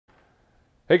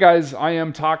Hey guys, I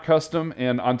am Tock Custom,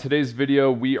 and on today's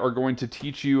video we are going to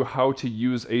teach you how to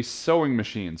use a sewing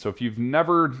machine. So if you've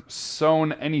never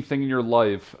sewn anything in your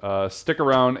life, stick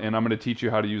around and I'm going to teach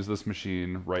you how to use this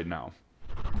machine right now.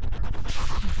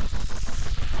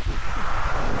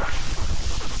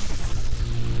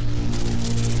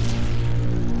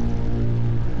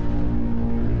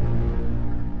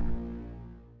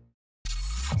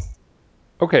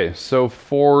 Okay, so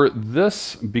for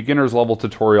this beginner's level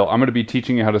tutorial, I'm going to be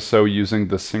teaching you how to sew using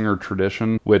the Singer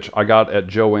Tradition, which I got at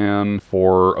Joann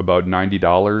for about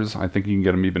 $90. I think you can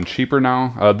get them even cheaper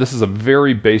now. This is a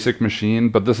very basic machine,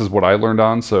 but this is what I learned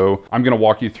on, so I'm going to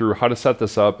walk you through how to set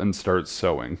this up and start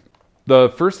sewing. The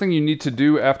first thing you need to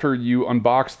do after you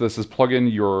unbox this is plug in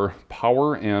your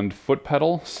power and foot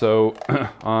pedal. So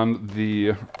on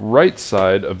the right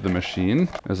side of the machine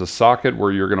is a socket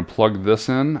where you're going to plug this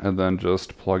in and then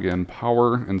just plug in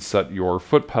power and set your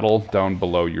foot pedal down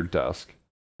below your desk.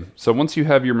 So once you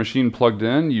have your machine plugged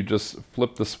in, you just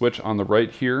flip the switch on the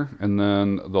right here and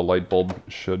then the light bulb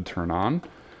should turn on.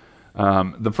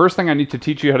 The first thing I need to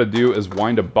teach you how to do is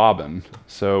wind a bobbin.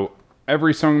 So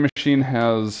every sewing machine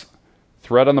has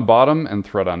thread on the bottom and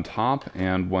thread on top,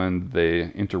 and when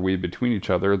they interweave between each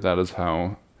other, that is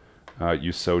how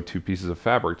you sew two pieces of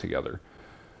fabric together.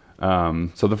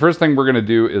 So the first thing we're going to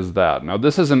do is that. Now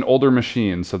this is an older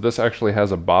machine, so this actually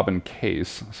has a bobbin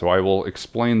case, so I will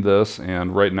explain this,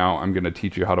 and right now I'm going to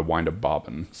teach you how to wind a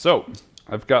bobbin. So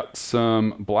I've got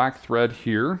some black thread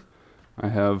here, I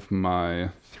have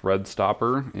my thread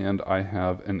stopper, and I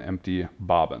have an empty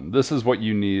bobbin. This is what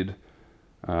you need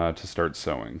to start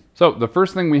sewing. So the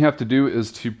first thing we have to do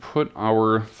is to put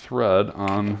our thread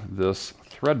on this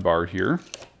thread bar here,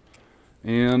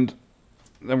 and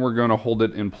then we're going to hold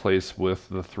it in place with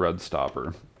the thread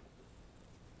stopper.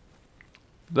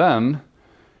 Then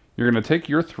you're going to take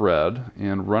your thread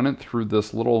and run it through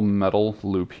this little metal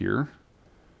loop here,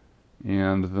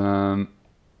 and then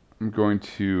I'm going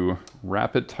to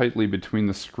wrap it tightly between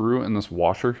the screw and this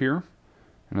washer here.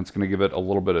 And it's going to give it a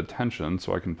little bit of tension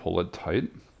so I can pull it tight.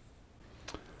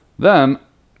 Then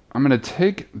I'm going to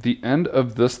take the end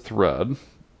of this thread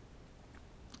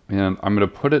and I'm going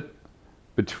to put it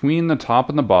between the top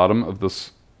and the bottom of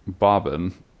this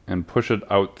bobbin and push it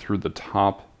out through the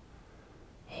top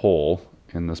hole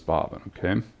in this bobbin,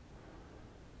 okay?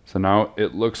 So now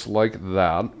it looks like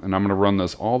that, and I'm going to run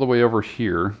this all the way over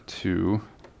here to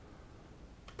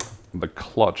the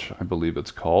clutch, I believe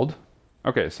it's called.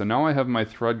 Okay, so now I have my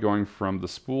thread going from the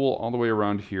spool all the way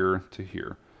around here to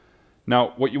here.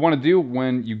 Now, what you want to do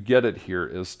when you get it here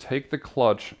is take the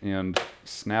clutch and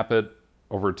snap it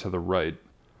over to the right.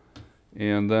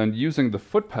 And then using the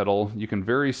foot pedal, you can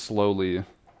very slowly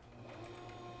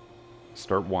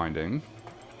start winding.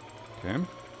 Okay.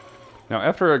 Now,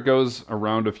 after it goes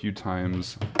around a few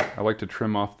times, I like to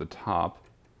trim off the top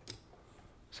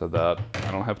so that I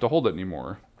don't have to hold it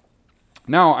anymore.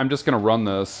 Now, I'm just going to run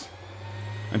this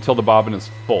until the bobbin is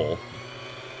full.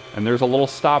 And there's a little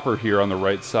stopper here on the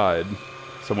right side.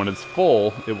 So when it's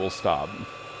full, it will stop.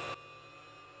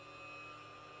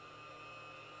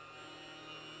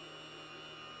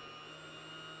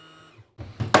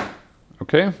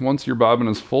 Okay, once your bobbin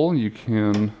is full, you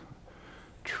can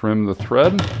trim the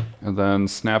thread and then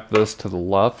snap this to the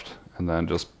left and then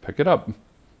just pick it up.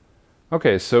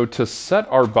 Okay, so to set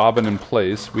our bobbin in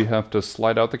place, we have to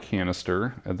slide out the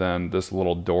canister, and then this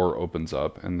little door opens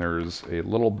up, and there's a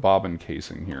little bobbin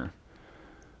casing here.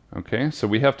 Okay, so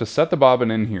we have to set the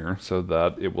bobbin in here so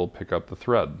that it will pick up the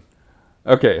thread.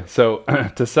 Okay, so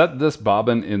to set this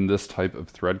bobbin in this type of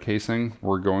thread casing,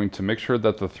 we're going to make sure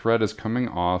that the thread is coming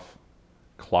off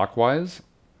clockwise.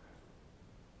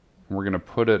 We're going to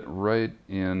put it right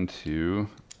into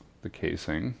the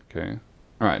casing, okay?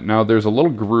 All right, now there's a little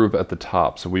groove at the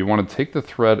top, so we want to take the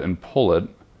thread and pull it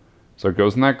so it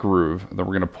goes in that groove, and then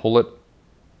we're going to pull it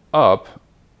up,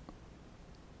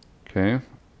 okay,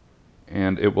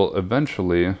 and it will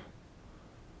eventually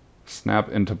snap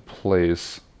into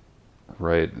place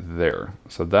right there.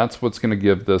 So that's what's going to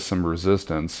give this some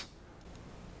resistance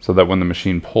so that when the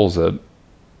machine pulls it,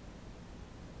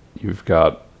 you've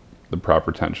got the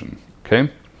proper tension,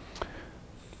 okay?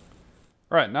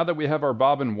 All right, now that we have our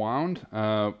bobbin wound,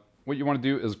 what you want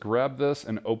to do is grab this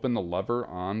and open the lever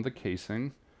on the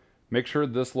casing. Make sure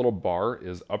this little bar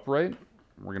is upright.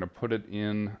 We're going to put it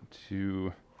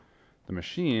into the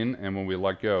machine, and when we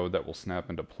let go, that will snap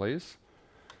into place.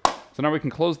 So now we can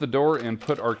close the door and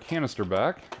put our canister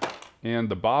back, and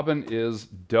the bobbin is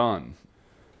done.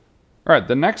 All right,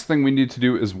 the next thing we need to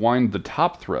do is wind the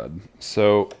top thread.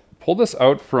 So pull this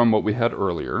out from what we had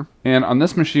earlier. And on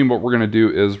this machine, what we're going to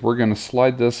do is we're going to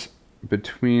slide this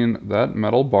between that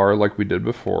metal bar like we did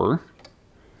before.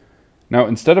 Now,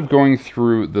 instead of going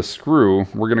through the screw,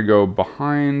 we're going to go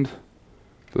behind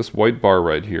this white bar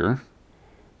right here.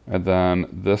 And then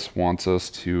this wants us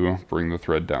to bring the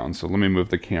thread down. So let me move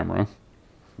the camera.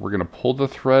 We're going to pull the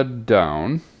thread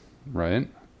down, right?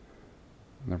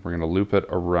 And then we're going to loop it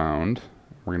around.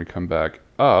 We're going to come back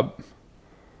up.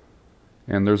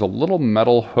 And there's a little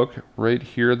metal hook right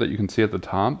here that you can see at the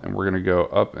top. And we're going to go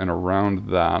up and around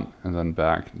that and then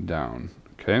back down,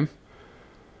 okay?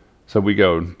 So we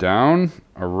go down,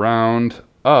 around,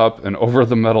 up, and over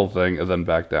the metal thing, and then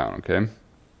back down, okay?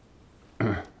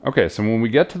 Okay, so when we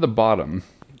get to the bottom,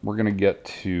 we're going to get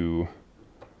to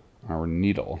our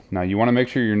needle. Now, you want to make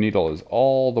sure your needle is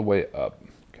all the way up,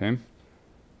 okay?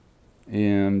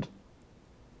 And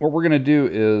what we're going to do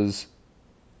is,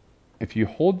 if you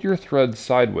hold your thread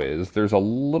sideways, there's a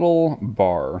little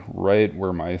bar right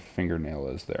where my fingernail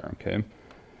is there, okay?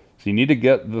 So you need to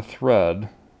get the thread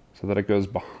so that it goes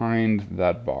behind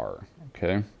that bar,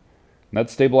 okay? And that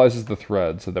stabilizes the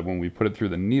thread so that when we put it through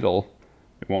the needle,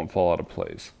 it won't fall out of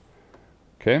place,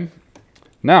 okay?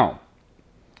 Now,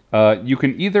 you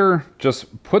can either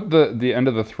just put the end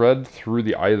of the thread through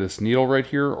the eye of this needle right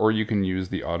here, or you can use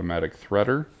the automatic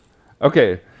threader.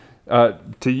 Okay,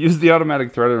 to use the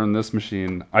automatic threader on this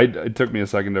machine, it took me a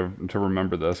second to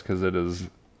remember this because it is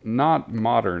not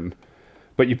modern.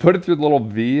 But you put it through the little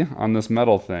V on this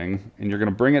metal thing, and you're going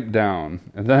to bring it down.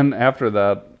 And then after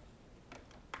that,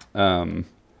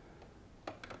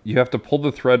 you have to pull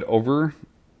the thread over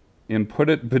and put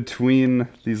it between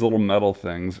these little metal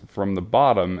things from the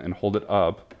bottom and hold it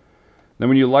up. Then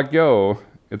when you let go,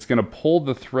 it's going to pull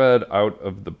the thread out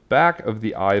of the back of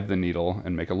the eye of the needle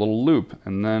and make a little loop.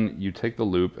 And then you take the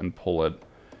loop and pull it,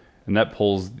 and that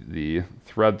pulls the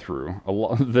thread through.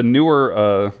 The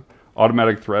newer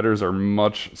automatic threaders are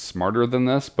much smarter than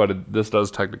this, but this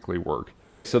does technically work.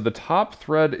 So the top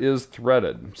thread is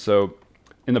threaded. So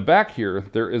in the back here,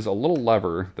 there is a little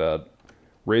lever that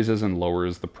raises and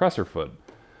lowers the presser foot.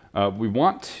 We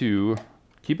want to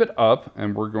keep it up,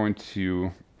 and we're going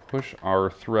to push our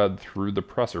thread through the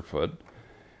presser foot,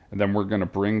 and then we're going to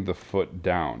bring the foot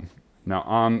down. Now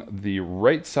on the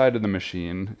right side of the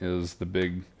machine is the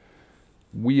big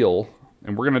wheel,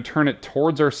 and we're going to turn it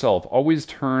towards ourselves. Always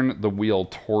turn the wheel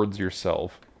towards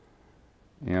yourself.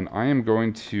 And I am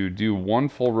going to do one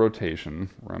full rotation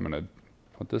where I'm going to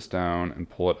put this down and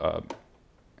pull it up.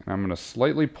 And I'm going to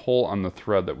slightly pull on the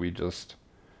thread that we just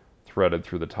threaded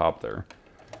through the top there.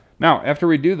 Now, after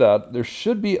we do that, there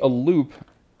should be a loop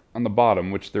on the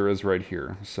bottom, which there is right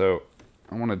here. So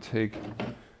I want to take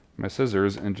my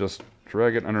scissors and just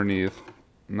drag it underneath.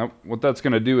 Nope. What that's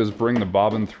going to do is bring the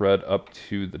bobbin thread up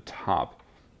to the top.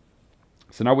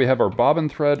 So now we have our bobbin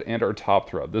thread and our top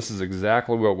thread. This is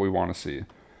exactly what we want to see.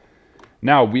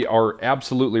 Now we are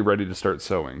absolutely ready to start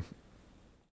sewing.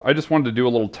 I just wanted to do a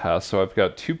little test. So I've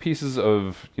got 2 pieces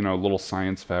of, little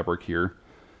science fabric here.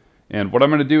 And what I'm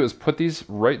going to do is put these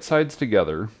right sides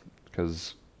together,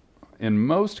 because in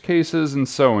most cases in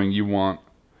sewing you want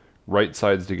right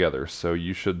sides together. So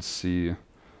you should see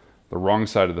the wrong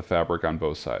side of the fabric on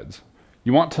both sides.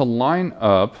 You want to line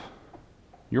up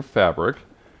your fabric,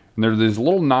 and there's these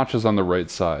little notches on the right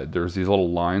side. There's these little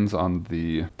lines on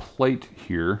the plate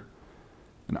here.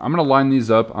 And I'm going to line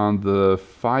these up on the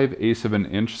 5/8 of an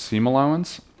inch seam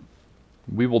allowance.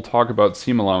 We will talk about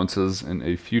seam allowances in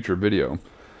a future video.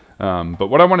 But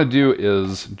what I want to do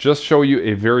is just show you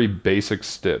a very basic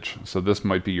stitch. So this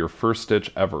might be your first stitch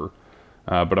ever.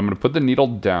 But I'm going to put the needle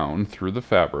down through the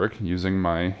fabric using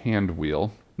my hand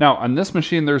wheel. Now on this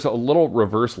machine there's a little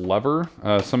reverse lever.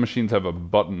 Some machines have a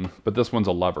button, but this one's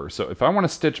a lever. So if I want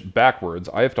to stitch backwards,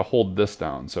 I have to hold this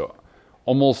down. So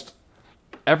almost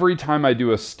every time I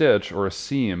do a stitch or a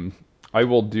seam, I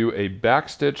will do a back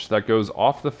stitch that goes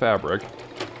off the fabric,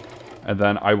 and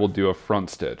then I will do a front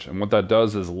stitch. And what that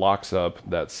does is locks up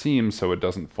that seam so it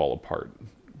doesn't fall apart.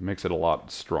 It makes it a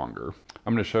lot stronger.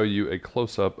 I'm going to show you a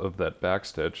close-up of that back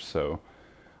stitch. So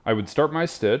I would start my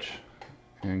stitch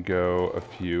and go a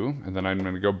few, and then I'm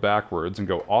going to go backwards and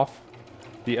go off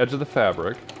the edge of the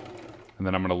fabric, and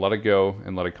then I'm going to let it go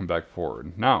and let it come back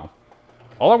forward. Now,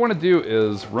 all I want to do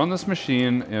is run this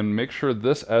machine and make sure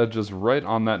this edge is right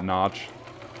on that notch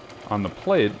on the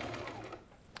plate,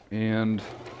 and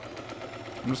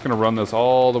I'm just going to run this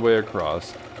all the way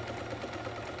across.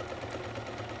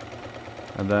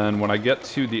 And then when I get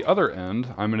to the other end,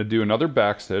 I'm going to do another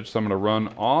back stitch. So I'm going to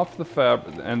run off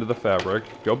the end of the fabric,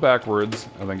 go backwards,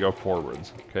 and then go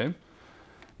forwards, okay?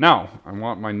 Now, I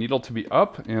want my needle to be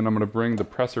up, and I'm going to bring the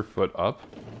presser foot up.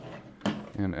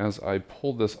 And as I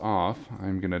pull this off,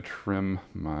 I'm going to trim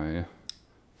my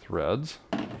threads.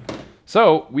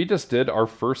 So we just did our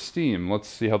first seam. Let's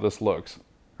see how this looks.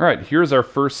 All right, here's our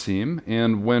first seam,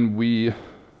 and when we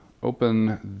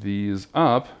open these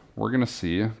up, we're gonna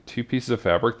see two pieces of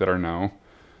fabric that are now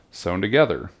sewn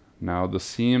together. Now the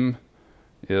seam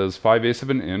is 5/8 of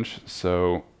an inch,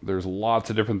 so there's lots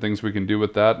of different things we can do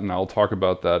with that, and I'll talk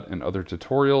about that in other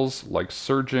tutorials like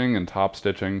serging and top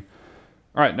stitching.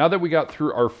 All right, now that we got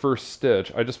through our first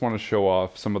stitch, I just want to show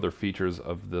off some other features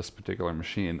of this particular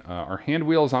machine. Our hand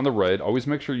wheel is on the right. Always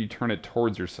make sure you turn it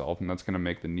towards yourself, and that's going to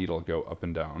make the needle go up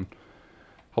and down.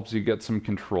 Helps you get some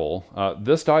control.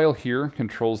 This dial here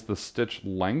controls the stitch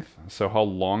length, so how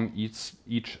long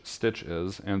each stitch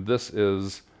is, and this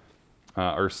is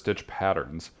our stitch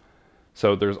patterns.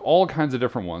 So there's all kinds of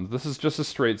different ones. This is just a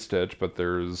straight stitch, but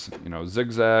there's, you know,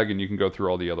 zigzag, and you can go through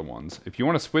all the other ones. If you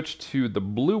want to switch to the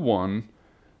blue one,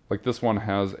 like this one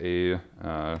has a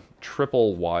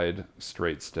triple wide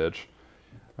straight stitch.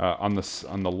 On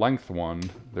the length one,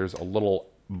 there's a little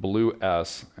blue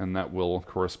S, and that will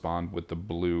correspond with the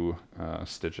blue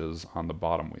stitches on the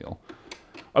bottom wheel.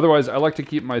 Otherwise, I like to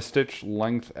keep my stitch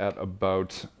length at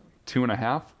about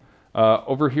 2.5.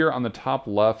 Over here on the top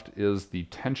left is the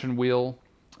tension wheel.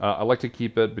 I like to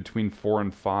keep it between 4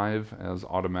 and 5 as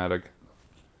automatic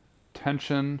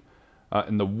tension.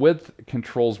 And the width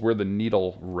controls where the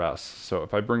needle rests. So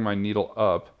if I bring my needle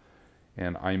up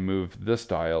and I move this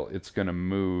dial, it's going to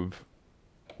move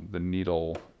the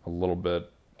needle a little bit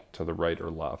to the right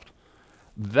or left.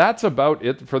 That's about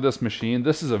it for this machine.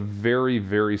 This is a very,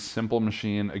 very simple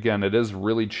machine. Again, it is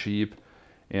really cheap,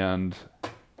 and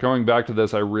going back to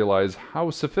this, I realize how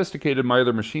sophisticated my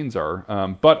other machines are.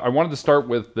 But I wanted to start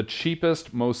with the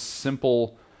cheapest, most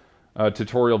simple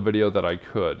tutorial video that I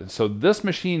could. So this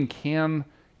machine can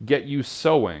get you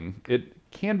sewing. It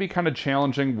can be kind of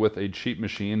challenging with a cheap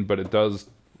machine, but it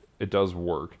does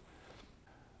work.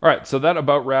 All right, so that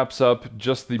about wraps up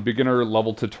just the beginner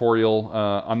level tutorial.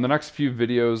 On the next few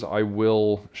videos, I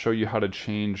will show you how to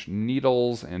change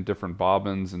needles and different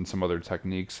bobbins and some other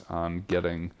techniques on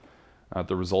getting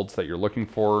the results that you're looking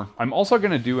for. I'm also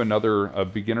going to do another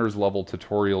beginner's level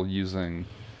tutorial using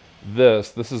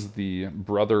this is the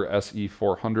Brother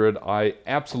SE400. I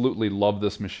absolutely love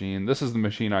this machine. This is the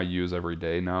machine I use every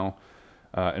day now,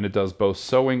 and it does both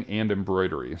sewing and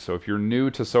embroidery. So if you're new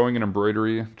to sewing and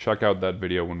embroidery, check out that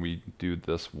video when we do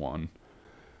this one.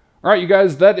 All right, you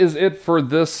guys, that is it for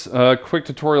this quick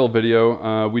tutorial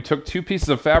video. We took two pieces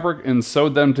of fabric and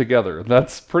sewed them together.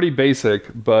 That's pretty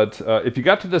basic, but if you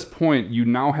got to this point, you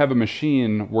now have a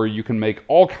machine where you can make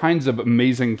all kinds of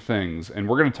amazing things, and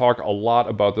we're going to talk a lot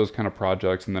about those kind of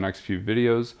projects in the next few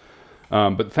videos.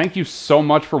 But thank you so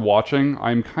much for watching.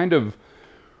 I'm kind of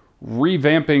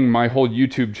revamping my whole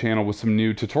YouTube channel with some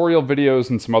new tutorial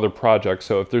videos and some other projects.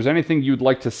 So if there's anything you'd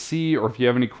like to see, or if you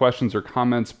have any questions or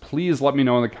comments, please let me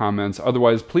know in the comments.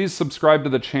 Otherwise, please subscribe to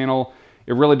the channel.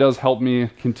 It really does help me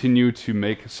continue to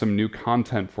make some new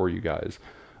content for you guys.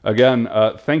 Again,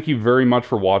 thank you very much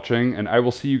for watching, and I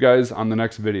will see you guys on the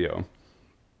next video.